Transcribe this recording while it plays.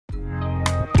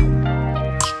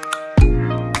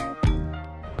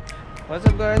What's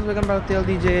up guys, welcome back to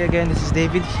LDJ again. This is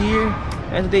David here,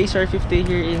 and today is our 5th day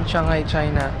here in Shanghai,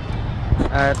 China.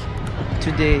 At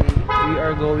today we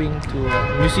are going to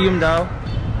a museum daw.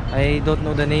 I don't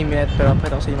know the name yet, pero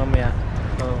pakita ko sa inyo mamaya.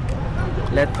 So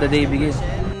let the day begin.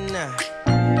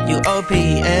 You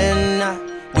OPN,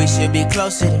 we should be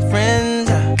closer than friends.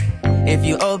 If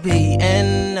you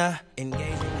OPN,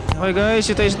 Okay guys,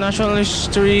 ito is National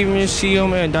History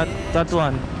Museum. That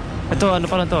one. Ito, ano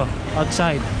pala to?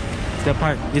 Outside the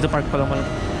park. Dito park pala pala.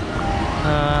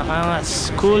 Kaya nga, it's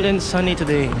cool and sunny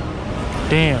today.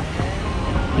 Damn.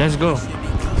 Let's go.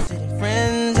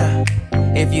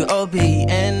 If you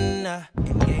OPN.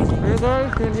 Hey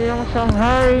guys, hindi yung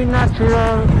Shanghai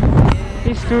Natural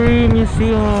History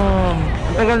Museum.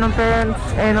 Ang tagal ng parents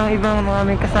ng ibang mga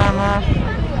may kasama.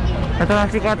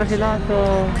 Natasikata sila.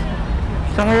 So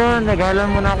ngayon,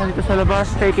 nag-aalam muna ako dito sa labas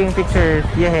taking pictures.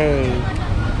 Yay!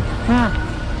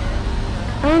 Ha?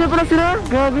 Ayun na pala sila,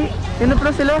 gabi. Ayun na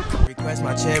pala sila. Request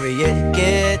my chariot,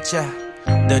 get ya.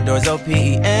 The doors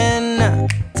OPN.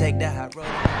 Take that hot road.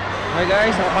 Okay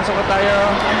guys, nakapasok na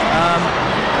tayo.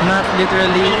 Not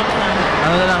literally.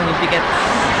 Ano na lang, yung ticket.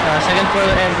 Second floor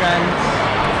entrance.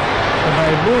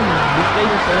 Sabay, boom. This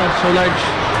place is so large.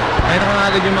 Nakita ko na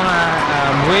agad yung mga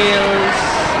whales,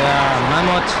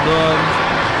 mammoths doon.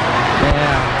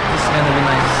 Yeah, this is gonna be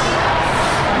nice.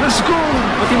 Let's go!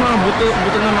 Pati mga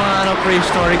buto ng mga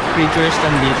prehistoric creatures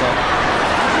nandito.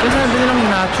 Kasi sabi nilang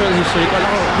natural history. Kala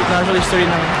ko natural history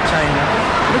ng China.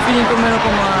 Pero feeling ko meron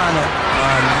pong mga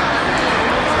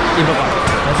iba pa.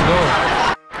 Let's go!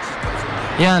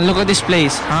 Yan, look at this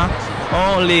place. Huh?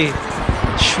 Holy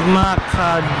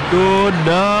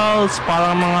schmackadoodles!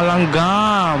 Parang mga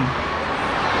langgam.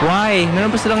 Why? Meron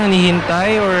pa silang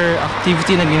hinihintay or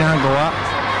activity na ginagawa?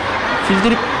 Field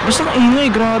trip. Basta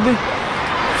maingay, grabe.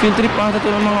 Field trip ata ito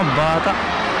ng mga bata.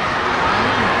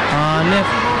 Hanep.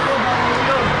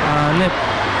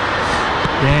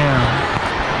 Damn.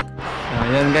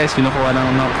 Ayan guys, kinukuha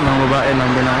ng babae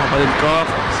number ng kapatid ko.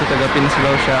 Kasi taga-Pinas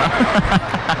daw siya.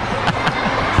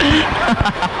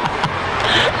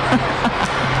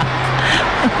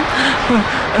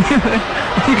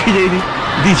 Ano kaya ini?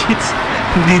 Digits?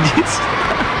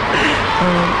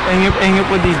 Engyo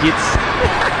po digits.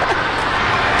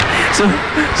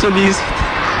 Solicit.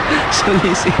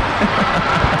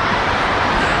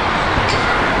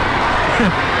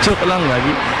 Joke lang lagi.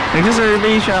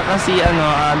 Nagsasurvey siya kasi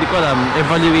di ko alam,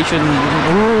 evaluation.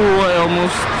 Oh, I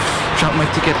almost dropped my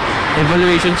ticket.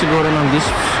 Evaluation siguro ng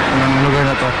lugar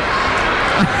na to.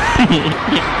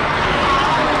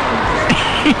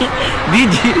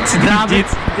 Digits.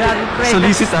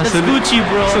 Solicit That's Gucci,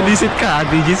 bro. Solicit ka,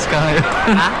 digits ka ngayon.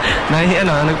 Ha?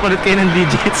 Nagpalit kayo ng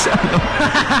digits.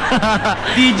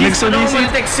 Digits,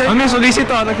 Nagsolicit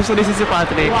si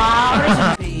Patrick.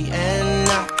 Wow.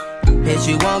 Hit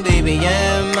you on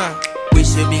BBM. We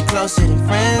should be closer than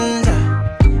friends.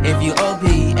 If you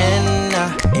OPN,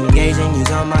 engaging you's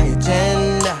on my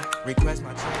agenda. Request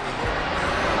my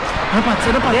Rapats.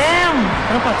 Damn!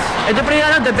 Rapats. Ito pa rin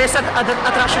the best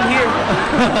attraction here.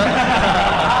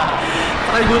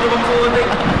 Ay, gusto bang putik.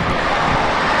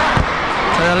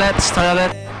 Toilet.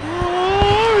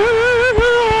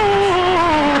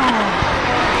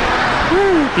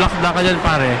 Plak na ka dyan,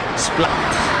 pare. Splak.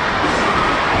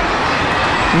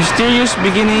 Mysterious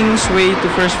beginnings, way to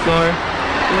first floor.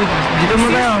 Dito mo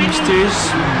tayo.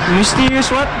 Mysterious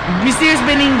what? Mysterious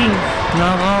Beninging.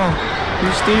 Nako.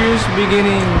 Mysterious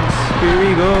beginnings. Here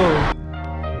we go.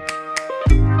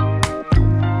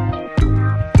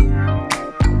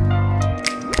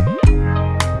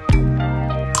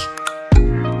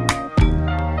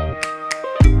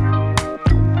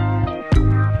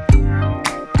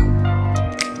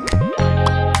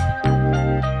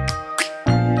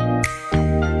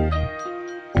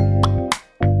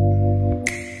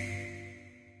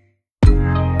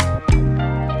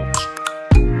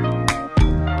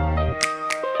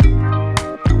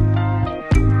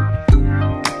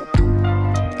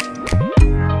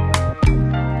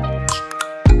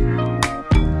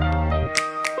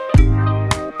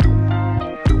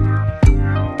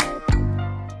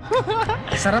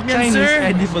 Sarap yan, Chinese sir.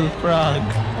 edible frog.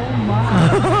 Oh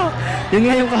my. Yan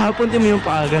nga yung kahapon, yung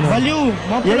pa gano'n. Baliw.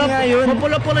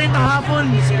 Mapula-pula yung kahapon.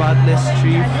 Spotless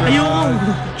tree frog. Ayun.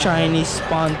 Chinese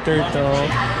pond turtle.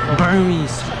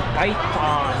 Burmese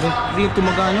python. Yung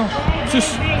tumagano.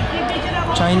 Sus.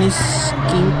 Chinese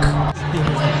skink.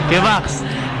 Kevax.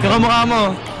 Yung kamukha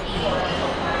mo.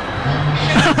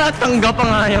 Tanggap pa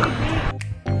nga yun.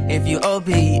 If you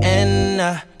OPN,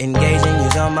 engaging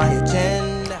you's on my agenda.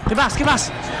 Kibas!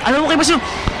 Alam mo kibas yung...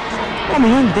 Oh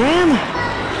man, damn!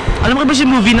 Alam mo ba si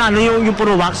movie na ano yung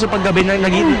puro wax, yung paggabi na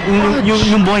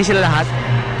yung buhay sila lahat?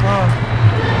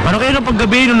 Paano kayo nung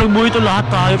paggabi nung nagbuhay ito lahat,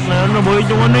 hayop na yun, nabuhay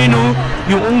yung ano yun,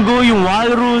 yung unggoy, yung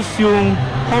walrus, yung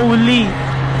holy.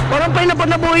 Parang pa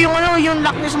nabuhay yung ano, yung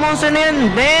Loch Ness Monster na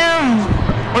yan, damn!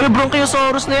 O yung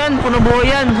Bronchiosaurus na yan, kung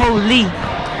nabuhay yan, holy.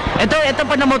 Ito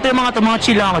pa namoto yung mga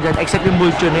chill lang ako dyan, except yung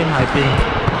vulture na yun, hype yun.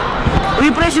 Uy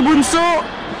pre, si Bunso!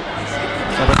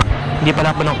 Hindi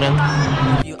pala panok yan.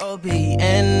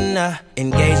 UOPN,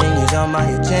 engaging you's on my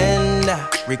agenda.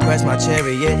 Request my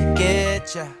chariot, get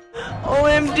ya.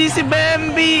 OMG si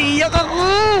Bambi! Iyak ako!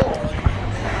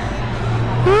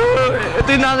 Ito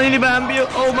yung nanay ni Bambi.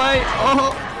 Oh my! Oh!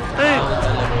 Eh!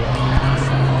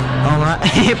 Oo nga.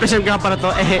 Preserve ka para to.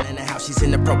 And how she's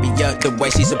inappropriate, the way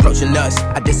she's approaching us.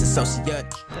 I disassociate.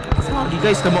 Okay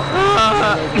guys,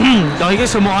 okay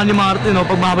guys, sumukha ni Martin, no?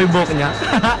 Pag mahaba yung buhok niya.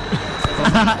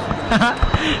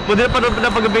 Pwede na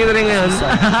pag-gabi na rin ngayon.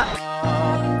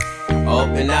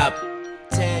 Open up.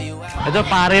 Tell you how. Ito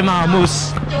pare mga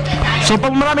moose. So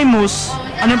pag maraming moose,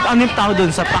 ano yung tao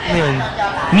dun sa pack na yun?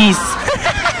 Miss.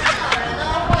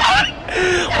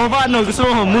 O paano? Gusto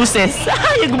mo mooses?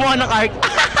 Yung gumawa ng arc.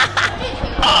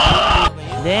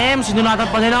 Damn, sinunatan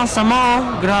pa nila ang sama oh.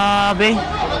 Grabe.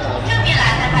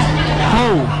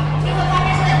 Oh.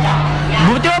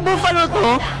 Buti ba buffalo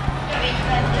to?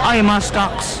 Ay,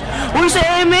 muskox. Uy, si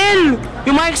Emil!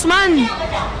 Yung marksman!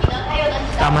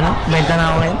 Tama na, benta na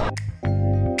ako ngayon.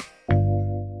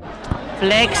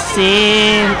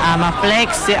 Flexing! Ama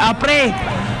flexing! Pre!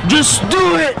 Just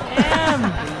do it!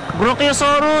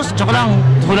 Brachiosaurus! Joke lang,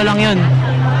 hula lang yun.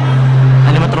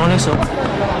 Animatronics oh.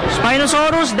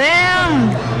 Spinosaurus,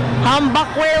 damn!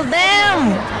 Humpback whale,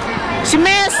 damn! Si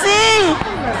Messi!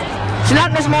 Si Loch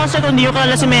Ness Monster, kung hindi ko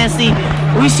kalala si Messi.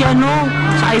 Uy, si ano?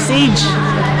 Sa Ice Age.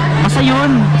 Basta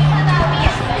yun.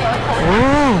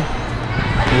 Oh.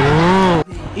 Oh.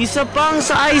 Isa pang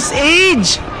sa Ice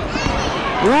Age.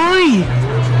 Uy.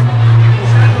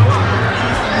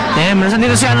 Damn, nasan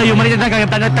dito si ano? Yung maliit na daga, yung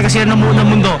taga sila ng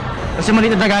mundo. Kasi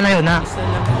maliit na daga na yun, ha?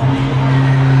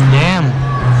 Damn.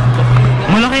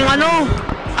 Malaking ano?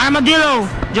 Armadillo.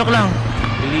 Joke lang.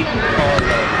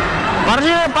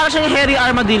 Para siyang hairy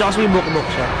armadillo kasi may bukbok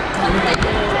siya.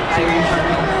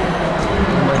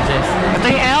 Ito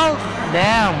yung elk.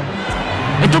 Damn.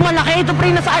 Ito malaki. Ito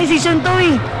pre, nasa Ice Age to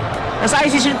eh. Nasa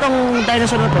Ice Age tong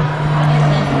dinosaur na to.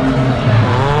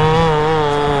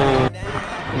 Oh.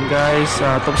 And guys,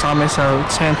 tapos kami sa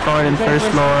 2nd floor and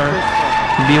 1st floor.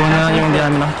 B1 na lang yung hindi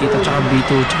namin nakikita. Tsaka B2,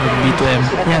 tsaka B2M.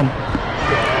 Yan.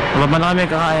 Mababa na kami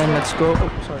kakain. Let's go.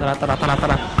 Tara.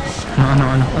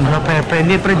 Ano, pre,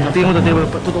 hindi, pre, tingin mo,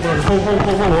 tutup mo.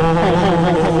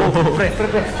 Pre.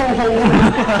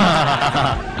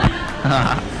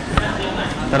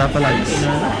 Tara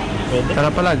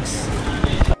palags.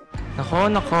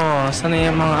 Nako, saan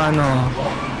na yung mga ano?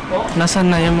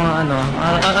 Nasaan na yung mga ano?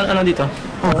 Ano dito?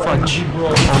 Oh, fudge.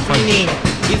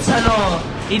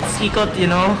 It's ikot,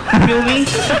 you know? Feel me?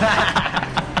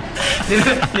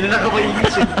 Nilalang ko yung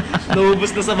English.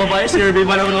 Naubos na sa babae, survey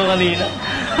pa naman ako kanina.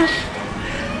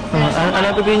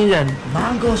 Ano pipiliin niyo dyan?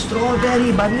 Mango,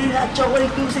 strawberry, vanilla,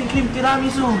 chocolate cookies and cream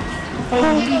tiramisu.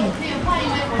 Holy!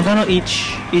 Magkano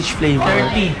each flavor?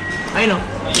 30. Ayun o.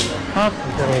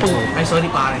 Ay,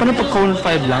 sorry pare. Paano pag cone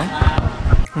 5 lang?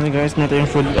 Okay guys, natin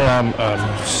yung food.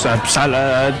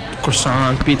 Salad,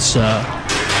 croissant, pizza.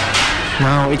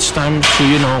 Now it's time to,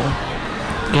 you know,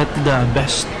 get the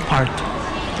best part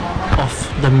of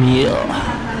the meal.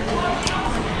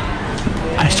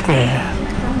 Ice cream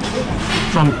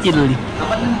from Italy.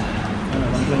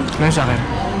 Ano sa akin?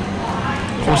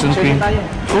 Frozen cream.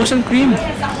 Frozen cream.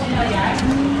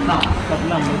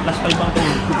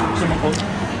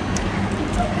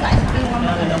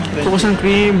 Frozen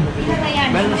cream.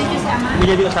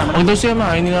 Huwag daw siya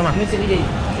ma, hindi nga ma.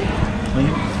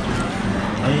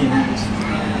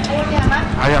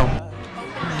 Ayaw.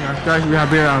 Guys, we have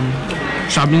here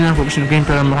sabi na frozen cream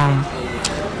pero mukhang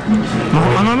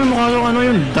ano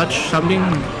yun, Dutch something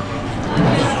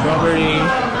strawberry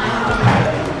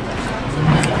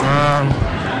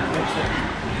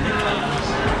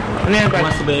ano yan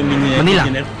guys? Vanilla.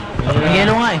 Ang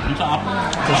yellow nga eh.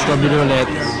 Strawberry ulit.